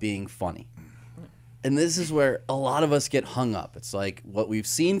about being funny. And this is where a lot of us get hung up. It's like what we've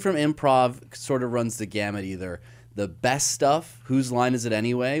seen from improv sort of runs the gamut, either the best stuff, whose line is it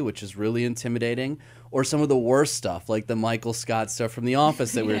anyway, which is really intimidating, or some of the worst stuff, like the Michael Scott stuff from The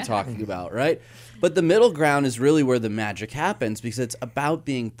Office that we were talking about, right? But the middle ground is really where the magic happens, because it's about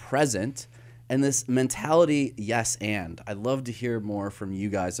being present. And this mentality, yes, and I'd love to hear more from you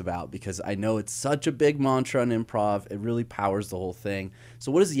guys about, because I know it's such a big mantra in improv. It really powers the whole thing.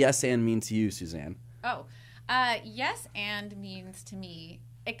 So what does yes and mean to you, Suzanne? Oh, yes and means to me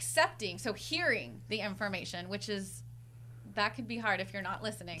accepting, so hearing the information, which is, that could be hard if you're not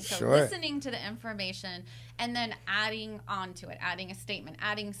listening. So listening to the information and then adding onto it, adding a statement,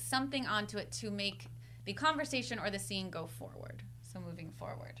 adding something onto it to make the conversation or the scene go forward. So moving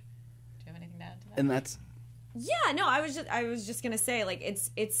forward. Anything to add to that? And that's no, I was just gonna say, like,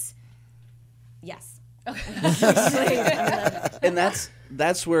 it's yes. And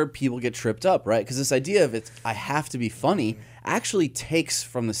that's where people get tripped up, right? Because this idea of I have to be funny actually takes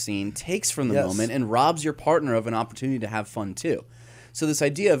from the scene, takes from the moment, and robs your partner of an opportunity to have fun too. So this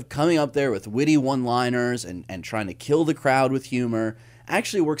idea of coming up there with witty one-liners and trying to kill the crowd with humor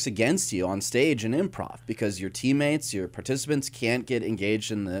actually works against you on stage in improv, because your teammates, your participants can't get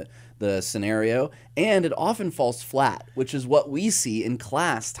engaged in the scenario, and it often falls flat, which is what we see in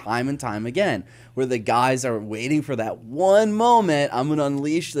class time and time again, where the guys are waiting for that one moment. I'm going to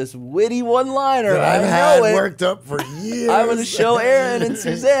unleash this witty one-liner. I've had worked up for years. I'm going to show Aaron and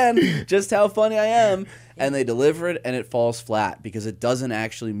Suzanne just how funny I am. And they deliver it, and it falls flat because it doesn't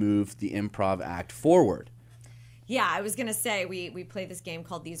actually move the improv act forward. Yeah, I was going to say, we play this game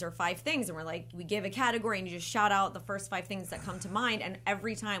called These Are 5 Things, and we're like, we give a category, and you just shout out the first 5 things that come to mind, and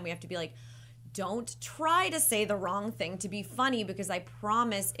every time we have to be like, don't try to say the wrong thing to be funny, because I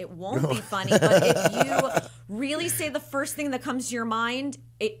promise it won't be funny. But if you really say the first thing that comes to your mind,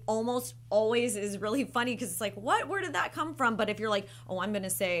 it almost always is really funny, because it's like, what? Where did that come from? But if you're like, oh, I'm going to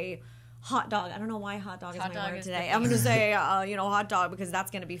say hot dog. I don't know why hot dog is my word today. I'm going to say, hot dog, because that's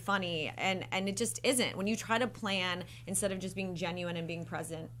going to be funny. And it just isn't. When you try to plan instead of just being genuine and being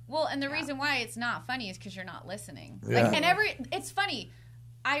present. Well, and the reason why it's not funny is because you're not listening. Yeah. It's funny.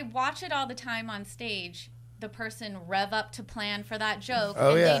 I watch it all the time on stage. The person rev up to plan for that joke.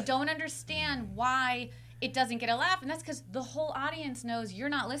 They don't understand why it doesn't get a laugh. And that's because the whole audience knows you're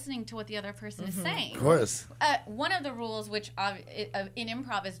not listening to what the other person is saying. Of course. One of the rules, which in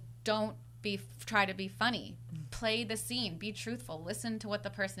improv, is don't try to be funny, play the scene, be truthful, listen to what the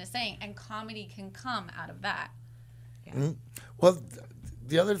person is saying, and comedy can come out of that. Yeah. Mm-hmm. Well,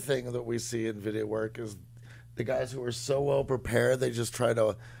 the other thing that we see in video work is the guys who are so well prepared, they just try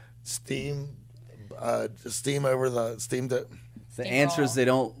to steam over the The answers they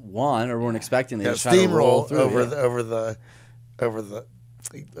don't want or weren't expecting, they just try to steamroll roll through over the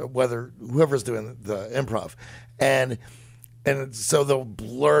whether whoever's doing the improv, and so they'll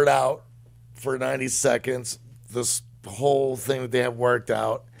blurt out for 90 seconds this whole thing that they have worked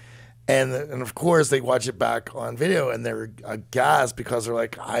out, and of course they watch it back on video and they're aghast because they're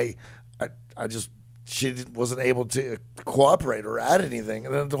like, she wasn't able to cooperate or add anything.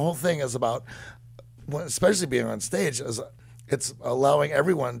 And then the whole thing is about, especially being on stage, it's allowing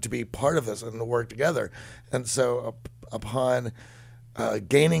everyone to be part of this and to work together. And so upon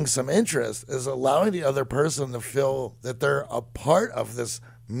gaining some interest is allowing the other person to feel that they're a part of this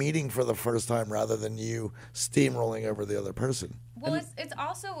meeting for the first time rather than you steamrolling over the other person. Well, it's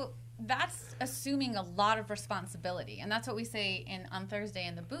also, that's assuming a lot of responsibility. And that's what we say on Thursday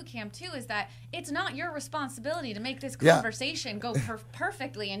in the boot camp too, is that it's not your responsibility to make this conversation go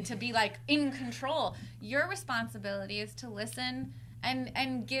perfectly and to be like in control. Your responsibility is to listen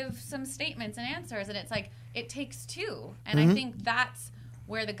and give some statements and answers. And it's like, it takes two. And I think that's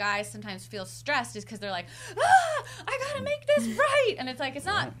where the guys sometimes feel stressed, is because they're like, I gotta make this right. And it's like, it's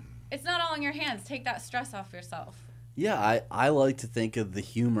not all in your hands. Take that stress off yourself. Yeah, I like to think of the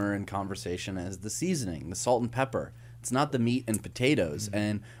humor in conversation as the seasoning, the salt and pepper. It's not the meat and potatoes.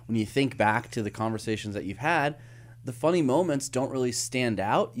 And when you think back to the conversations that you've had, the funny moments don't really stand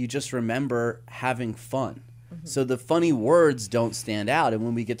out. You just remember having fun. So the funny words don't stand out. And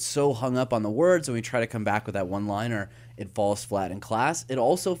when we get so hung up on the words and we try to come back with that one-liner, it falls flat in class. It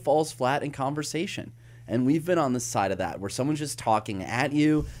also falls flat in conversation. And we've been on the side of that, where someone's just talking at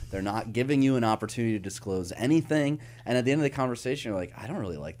you. They're not giving you an opportunity to disclose anything. And at the end of the conversation, you're like, I don't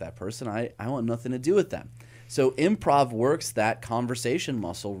really like that person. I want nothing to do with them. So improv works that conversation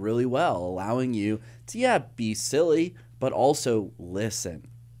muscle really well, allowing you to, be silly, but also listen.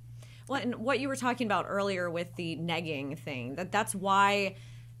 Well, and what you were talking about earlier with the negging thing, that's why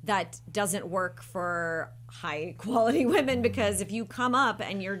that doesn't work for high quality women, because if you come up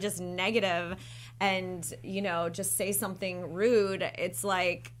and you're just negative and, just say something rude, it's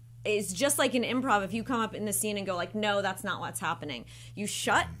just like in improv. If you come up in the scene and go like, no, that's not what's happening, you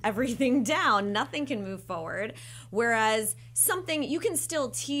shut everything down, nothing can move forward. Whereas something you can still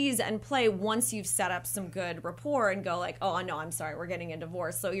tease and play once you've set up some good rapport and go like, oh no, I'm sorry, we're getting a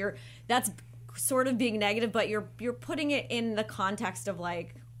divorce. So that's sort of being negative, but you're putting it in the context of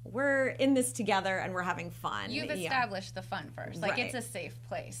like, we're in this together and we're having fun. You've established the fun first. Like, it's a safe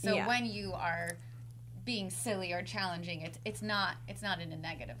place. So when you are being silly or challenging, it's not in a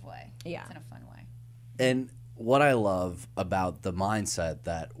negative way. Yeah. It's in a fun way. And what I love about the mindset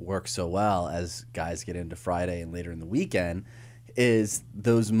that works so well as guys get into Friday and later in the weekend is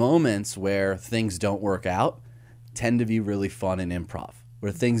those moments where things don't work out tend to be really fun in improv.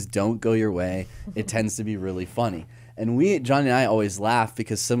 Where things don't go your way, it tends to be really funny. And Johnny and I always laugh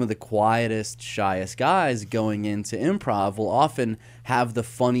because some of the quietest, shyest guys going into improv will often have the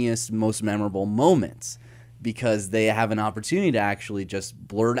funniest, most memorable moments because they have an opportunity to actually just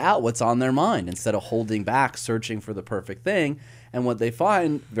blurt out what's on their mind instead of holding back, searching for the perfect thing. And what they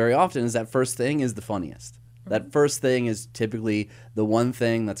find very often is that first thing is the funniest. That first thing is typically the one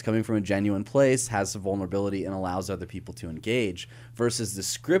thing that's coming from a genuine place, has some vulnerability, and allows other people to engage, versus the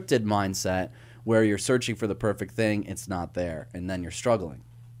scripted mindset where you're searching for the perfect thing, it's not there, and then you're struggling.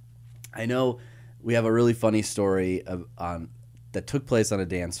 I know we have a really funny story that took place on a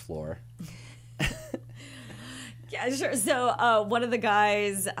dance floor. Yeah, sure. So one of the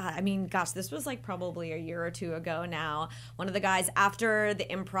guys, this was like probably a year or two ago now. One of the guys after the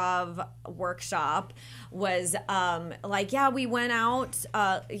improv workshop was we went out.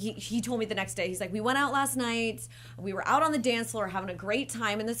 He told me the next day, he's like, we went out last night. We were out on the dance floor having a great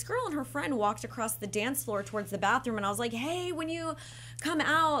time. And this girl and her friend walked across the dance floor towards the bathroom. And I was like, hey, when you come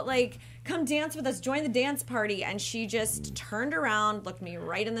out, come dance with us, join the dance party. And she just turned around, looked me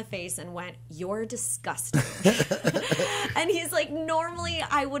right in the face and went, you're disgusting. And he's like, normally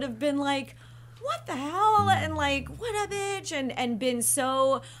I would have been like, what the hell? And like, what a bitch. And been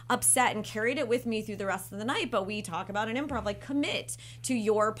so upset and carried it with me through the rest of the night. But we talk about an improv, like commit to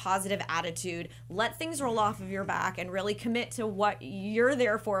your positive attitude, let things roll off of your back and really commit to what you're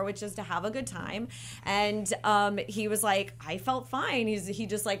there for, which is to have a good time. And he was like, I felt fine. He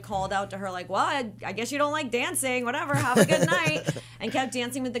just like called out to her like, well, I guess you don't like dancing, whatever, have a good night. And kept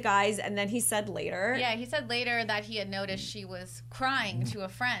dancing with the guys. And then he said later. Yeah, he said later that he had noticed she was crying to a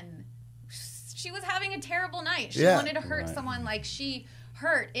friend she was having a terrible night. She Yeah. wanted to hurt someone, like she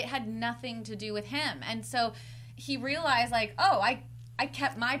hurt. It had nothing to do with him. And so he realized, like, oh, I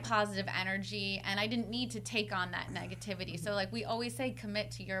kept my positive energy and I didn't need to take on that negativity. So like we always say, commit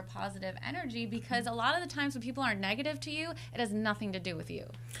to your positive energy, because a lot of the times when people are negative to you, it has nothing to do with you.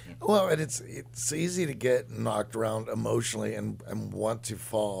 Well, and it's easy to get knocked around emotionally and want to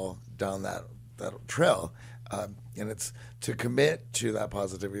fall down that trail. And it's to commit to that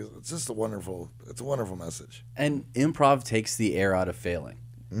positivity. It's just a wonderful message. And improv takes the air out of failing.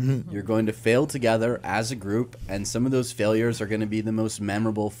 You're going to fail together as a group, and some of those failures are going to be the most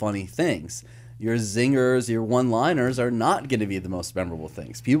memorable, funny things. Your zingers, your one-liners are not going to be the most memorable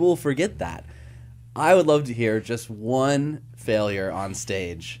things. People will forget that. I would love to hear just one failure on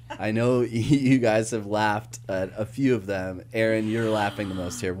stage. I know you guys have laughed at a few of them. Aaron, you're laughing the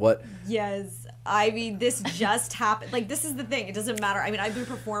most here. What? Yes. I mean, this just happened. Like, this is the thing. It doesn't matter. I mean, I've been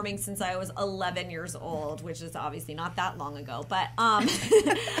performing since I was 11 years old, which is obviously not that long ago. But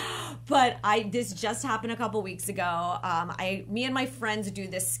this just happened a couple weeks ago. Me and my friends do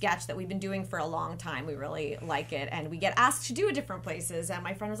this sketch that we've been doing for a long time. We really like it, and we get asked to do it different places. And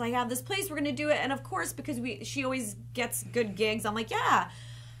my friend was like, "I have this place, we're going to do it." And of course, because she always gets good gigs, I'm like, "Yeah."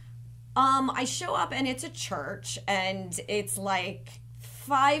 I show up, and it's a church, and it's like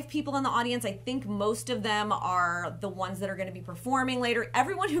 5 people in the audience. I think most of them are the ones that are going to be performing later.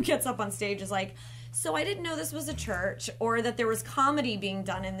 Everyone who gets up on stage is like, "So I didn't know this was a church, or that there was comedy being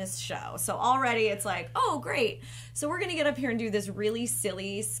done in this show." So already it's like, oh, great. So we're going to get up here and do this really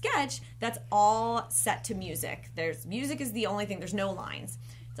silly sketch that's all set to music. Music is the only thing. There's no lines.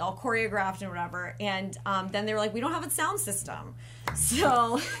 It's all choreographed and whatever. And then they were like, "We don't have a sound system."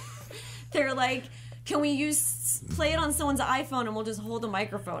 So they're like, "Can we play it on someone's iPhone and we'll just hold a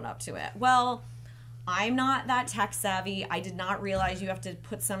microphone up to it?" Well, I'm not that tech savvy. I did not realize you have to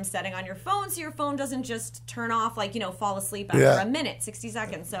put some setting on your phone so your phone doesn't just turn off, like, fall asleep after a minute, 60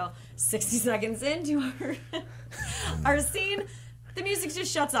 seconds. So 60 seconds into our scene, the music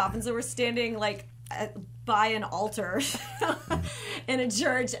just shuts off. And so we're standing like by an altar in a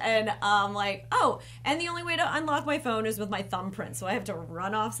church, and like, oh, and the only way to unlock my phone is with my thumbprint. So I have to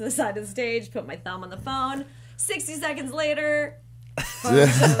run off to the side of the stage, put my thumb on the phone. 60 seconds later, phone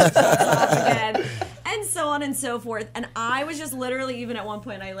shuts off again, and so on and so forth. And I was just literally, even at one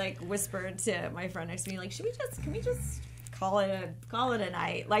point, I like whispered to my friend next to me, like, can we just call it a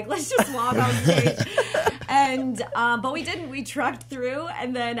night? Like, let's just walk off stage. And but we didn't. We trucked through,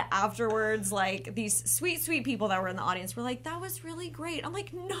 and then afterwards, like, these sweet people that were in the audience were like, "That was really great." I'm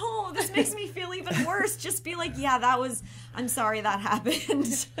like, "No, this makes me feel even worse." Just be like, "Yeah, I'm sorry that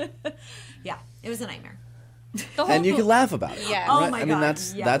happened." Yeah, it was a nightmare. And you can laugh about it. Yeah. Oh right? my I mean, God,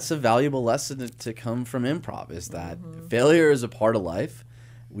 that's a valuable lesson to come from improv, is that failure is a part of life.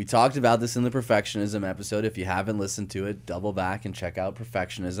 We talked about this in the perfectionism episode. If you haven't listened to it, double back and check out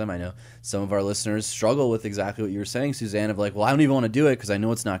perfectionism. I know some of our listeners struggle with exactly what you were saying, Suzanne, of like, well, I don't even want to do it because I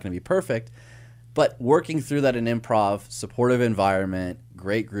know it's not going to be perfect. But working through that in improv, supportive environment,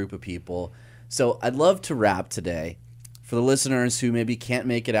 great group of people. So I'd love to wrap today. For the listeners who maybe can't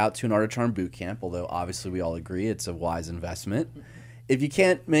make it out to an Art of Charm boot camp, although obviously we all agree it's a wise investment. If you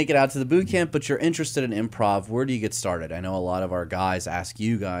can't make it out to the boot camp, but you're interested in improv, where do you get started? I know a lot of our guys ask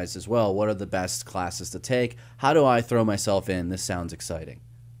you guys as well, what are the best classes to take? How do I throw myself in? This sounds exciting.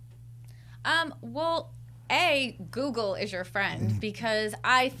 Well, Google is your friend, because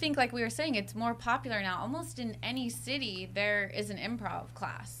I think, like we were saying, it's more popular now. Almost in any city, there is an improv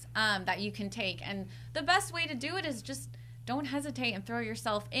class that you can take. And the best way to do it is just don't hesitate and throw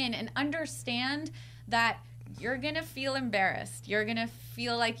yourself in, and understand that you're going to feel embarrassed. You're going to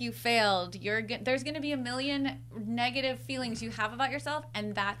feel like you failed. There's going to be a million negative feelings you have about yourself,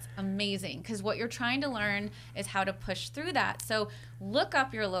 and that's amazing, because what you're trying to learn is how to push through that. So look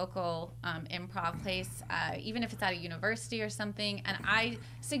up your local improv place, even if it's at a university or something, and I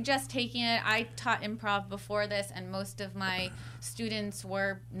suggest taking it. I taught improv before this, and most of my students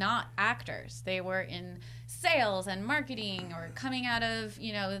were not actors. They were in sales and marketing, or coming out of,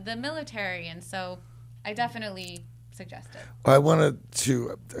 the military, and so I definitely suggest it. I wanted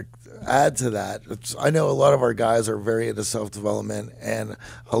to add to that. I know a lot of our guys are very into self-development, and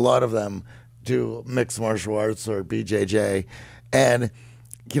a lot of them do mixed martial arts or BJJ. And,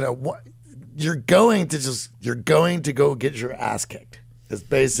 you're going to go get your ass kicked. Is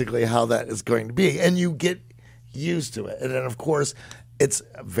basically how that is going to be. And you get used to it. And then, of course, it's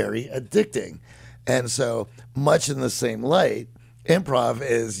very addicting. And so, much in the same light, improv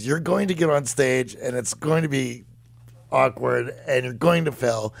is you're going to get on stage and it's going to be awkward and you're going to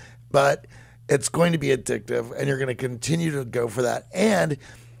fail, but it's going to be addictive and you're going to continue to go for that. And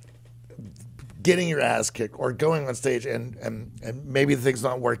getting your ass kicked or going on stage and maybe things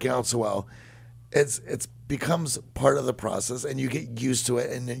not working out so well, it's becomes part of the process, and you get used to it,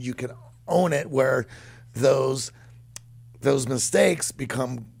 and then you can own it, where those mistakes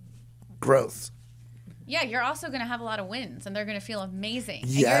become growth. Yeah, you're also going to have a lot of wins, and they're going to feel amazing.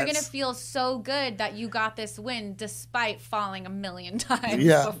 And Yes. you're going to feel so good that you got this win despite falling a million times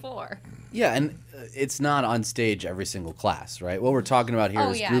Yeah. before. Yeah, and it's not on stage every single class, right? What we're talking about here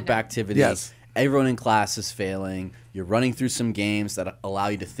Oh, is yeah, group no. activity. Yes. Everyone in class is failing. You're running through some games that allow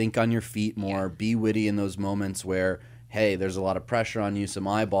you to think on your feet more, be witty in those moments where, hey, there's a lot of pressure on you, some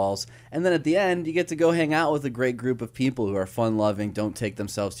eyeballs. And then at the end, you get to go hang out with a great group of people who are fun-loving, don't take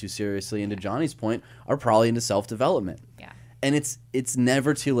themselves too seriously, and to Johnny's point, are probably into self-development. Yeah. And it's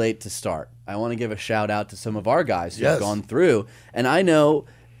never too late to start. I want to give a shout-out to some of our guys who Yes. have gone through. And I know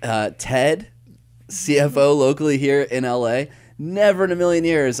Ted, CFO locally here in LA, never in a million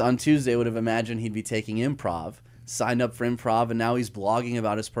years on Tuesday would have imagined he'd be taking improv, signed up for improv, and now he's blogging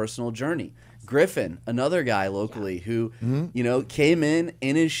about his personal journey. Griffin, another guy locally who, you know, came in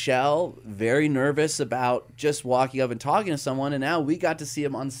his shell, very nervous about just walking up and talking to someone, and now we got to see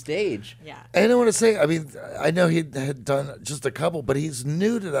him on stage. Yeah. And I want to say, I mean, I know he had done just a couple, but he's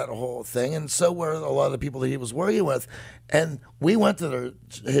new to that whole thing, and so were a lot of the people that he was working with. And we went to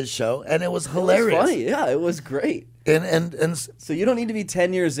his show, and it was hilarious. It was funny. Yeah, it was great. And So you don't need to be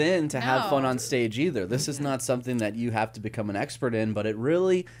 10 years in to have No. fun on stage either. This is not something that you have to become an expert in, but it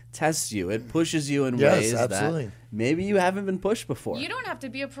really tests you. It pushes you in Yes, ways absolutely. that maybe you haven't been pushed before. You don't have to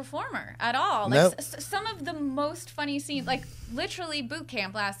be a performer at all. Like Nope. some of the most funny scenes, like literally boot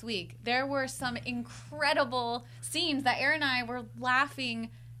camp last week, there were some incredible scenes that Aaron and I were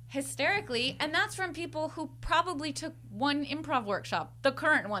laughing hysterically, and that's from people who probably took one improv workshop, the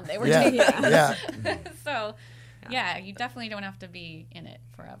current one they were yeah, taking. yeah. So, yeah, you definitely don't have to be in it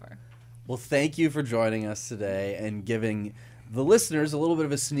forever. Well, thank you for joining us today and giving the listeners a little bit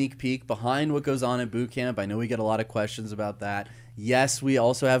of a sneak peek behind what goes on at boot camp. I know we get a lot of questions about that. Yes, we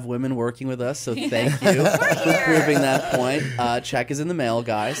also have women working with us, so thank you for proving that point. Check is in the mail,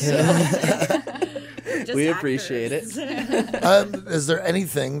 guys. So Just we actors. appreciate it. Is there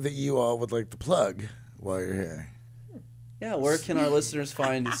anything that you all would like to plug while you're here? Yeah, where can our listeners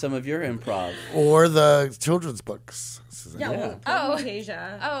find some of your improv? Or the children's books? Yeah. Well, Oh.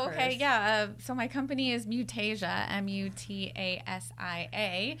 Mutasia. Oh, okay, first. yeah. So my company is Mutasia,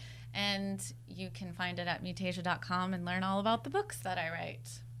 Mutasia, and you can find it at mutasia.com and learn all about the books that I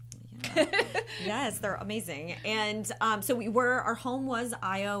write. Yes, they're amazing. And so our home was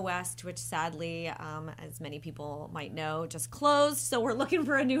IO West, which sadly, as many people might know, just closed. So we're looking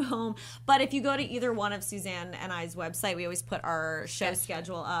for a new home. But if you go to either one of Suzanne and I's website, we always put our show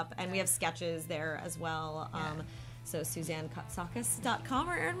schedule up, and we have sketches there as well. So SuzanneKatsakis.com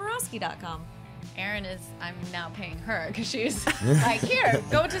or AaronMorosky.com. Erin is, I'm now paying her because she's like, here,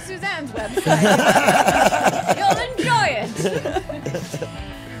 go to Suzanne's website. You'll enjoy it.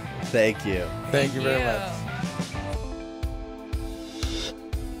 Thank you. Thank you very much.